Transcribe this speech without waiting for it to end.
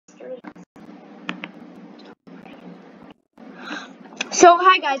So,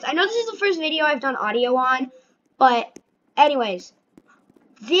 hi guys, I know this is the first video I've done audio on, but anyways,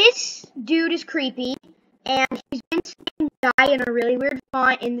 this dude is creepy, and he's been saying die in a really weird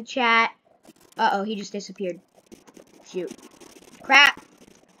font in the chat. Uh-oh, he just disappeared. Shoot. Crap.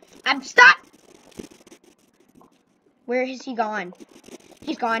 I'm stuck! Where has he gone?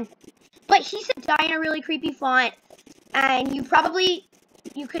 He's gone. But he said die in a really creepy font, and you probably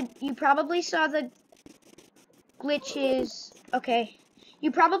saw the glitches. Okay. You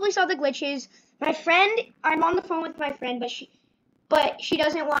probably saw the glitches. My friend, I'm on the phone with my friend, but she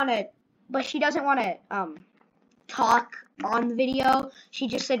doesn't want to talk on the video. She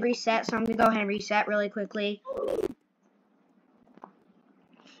just said reset, so I'm going to go ahead and reset really quickly.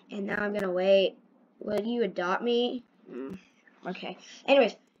 And now I'm going to wait. Will you adopt me? Okay.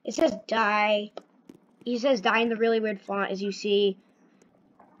 Anyways, it says die. He says die in the really weird font, as you see.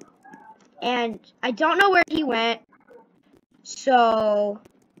 And I don't know where he went. So,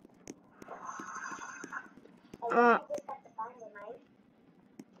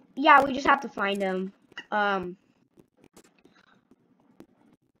 yeah, we just have to find him.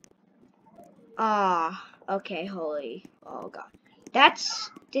 Okay, holy, oh god.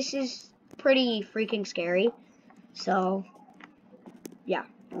 This is pretty freaking scary. So, yeah.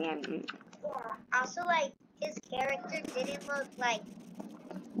 Also, like, his character didn't look like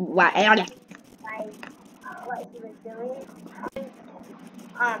what he was doing.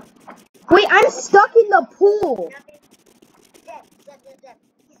 Wait, I'm stuck in the pool. Zip.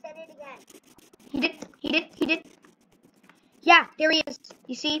 He said it again. He did. Yeah, there he is.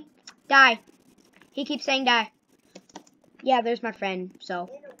 You see? Die. He keeps saying die. Yeah, there's my friend, so.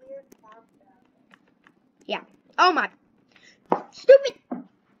 Yeah. Oh my. Stupid.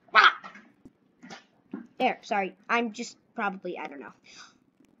 Ah. There, sorry. I'm just probably, I don't know.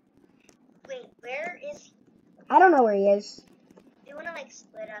 Wait, where is he? I don't know where he is. Do you want to, like,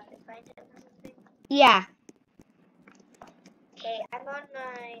 split up and find him or something? Yeah. Okay, I'm on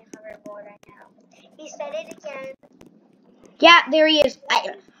my hoverboard right now. He said it again. Yeah, there he is.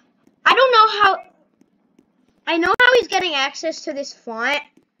 I don't know how. I know how he's getting access to this font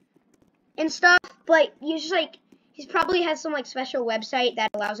and stuff, but he's probably has some like special website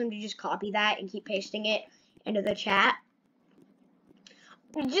that allows him to just copy that and keep pasting it into the chat.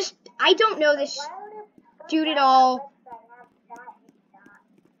 I don't know this dude at all.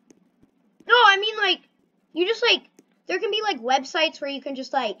 No, I mean like, there can be like websites where you can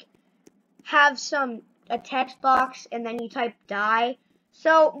just like have a text box and then you type die.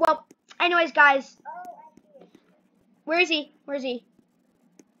 So, well, anyways, guys. Where is he? I'm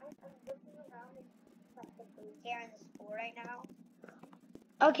looking around here in this pool right now.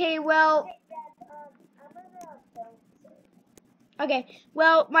 Okay, well. Okay,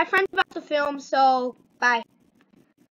 well, my friend's about to film, so bye.